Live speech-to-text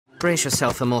Brace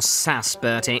yourself for more sass,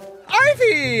 Bertie.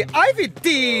 Ivy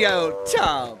D, old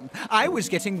Tom. I was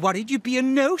getting worried you'd be a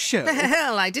no-show.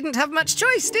 Hell, I didn't have much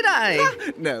choice, did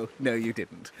I? No, you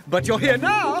didn't. But you're here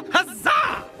now.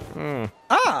 Huzzah!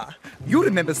 Ah, you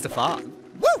remember Stefan.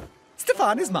 Woo!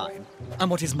 Stefan is mine.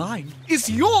 And what is mine is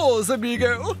yours,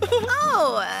 amigo.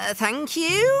 Thank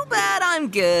you, but I'm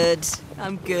good.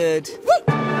 I'm good.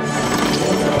 Woo!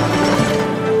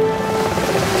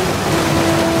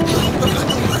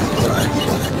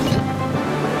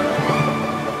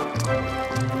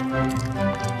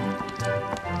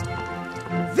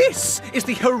 This is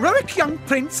the heroic young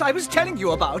prince I was telling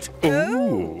you about.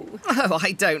 Oh,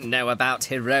 I don't know about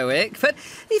heroic, but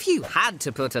if you had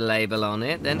to put a label on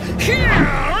it, then...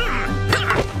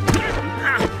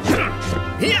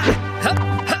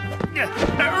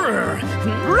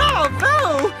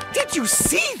 Bravo! Did you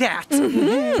see that?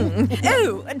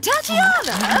 Oh,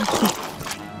 Tatiana!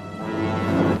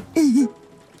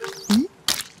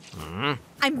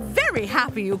 I'm very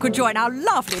happy you could join our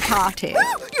lovely party.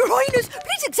 Your Highness,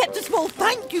 please accept a small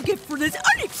thank you gift for this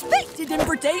unexpected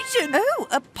invitation. Oh,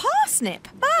 a parsnip.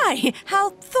 My,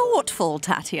 how thoughtful,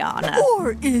 Tatiana.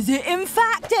 Or is it, in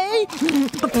fact, a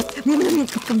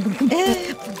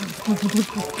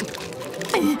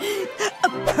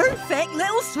perfect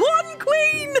little swan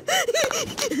queen?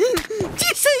 Do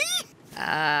you see?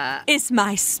 Is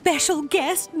my special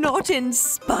guest not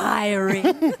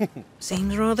inspiring?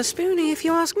 Seems rather spoony, if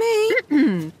you ask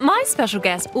me. My special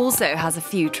guest also has a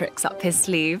few tricks up his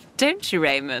sleeve, don't you,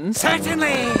 Raymond?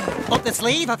 Certainly! Up the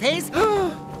sleeve of his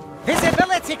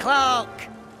visibility cloak!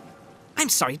 I'm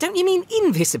sorry, don't you mean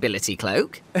invisibility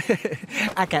cloak?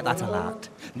 I get that a lot.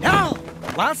 No!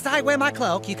 Whilst I wear my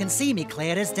cloak, you can see me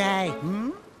clear as day,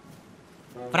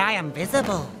 But I am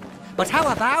visible. But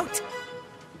how about...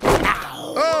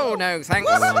 Oh, no, thanks.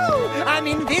 I'm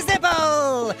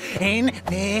invisible!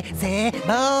 Invisible!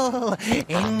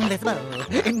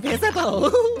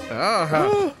 Invisible!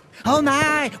 Oh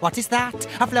my, what is that?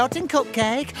 A floating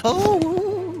cupcake?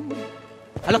 Oh!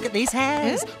 Look at these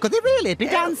hairs. Could they really be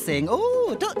dancing?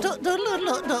 Oh,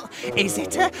 look. Is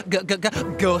it a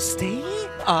ghosty?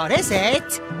 Or is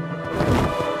it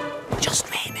just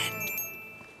Raymond?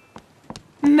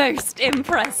 Most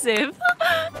impressive.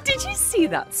 Did you see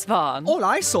that, Swan? All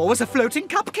I saw was a floating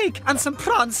cupcake and some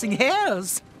prancing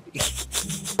hairs.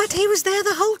 But he was there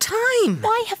the whole time.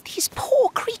 Why have these poor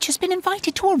creatures been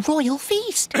invited to a royal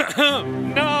feast?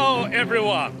 Now,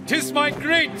 everyone, 'tis my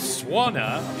great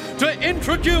Swanner to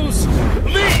introduce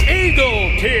the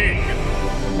Eagle King,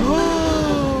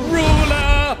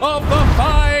 ruler of the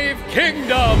 5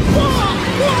 kingdoms.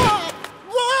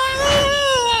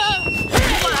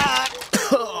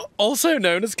 Also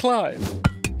known as Clive.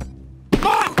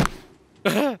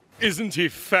 Isn't he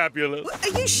fabulous?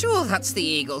 Are you sure that's the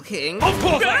Eagle King? Of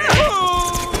course I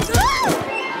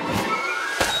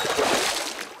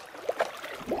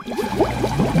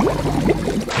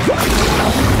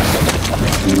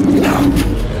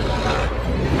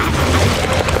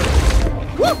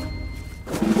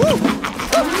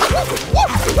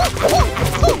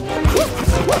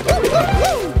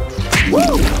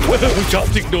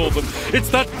Just ignore them. It's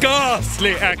that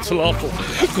ghastly axolotl.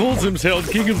 Calls himself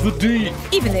King of the Deep.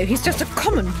 Even though he's just a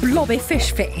common blobby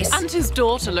fish face. And his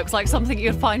daughter looks like something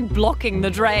you'd find blocking the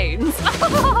drains.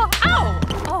 Ow!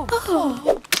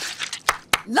 Oh.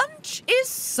 Lunch is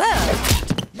served.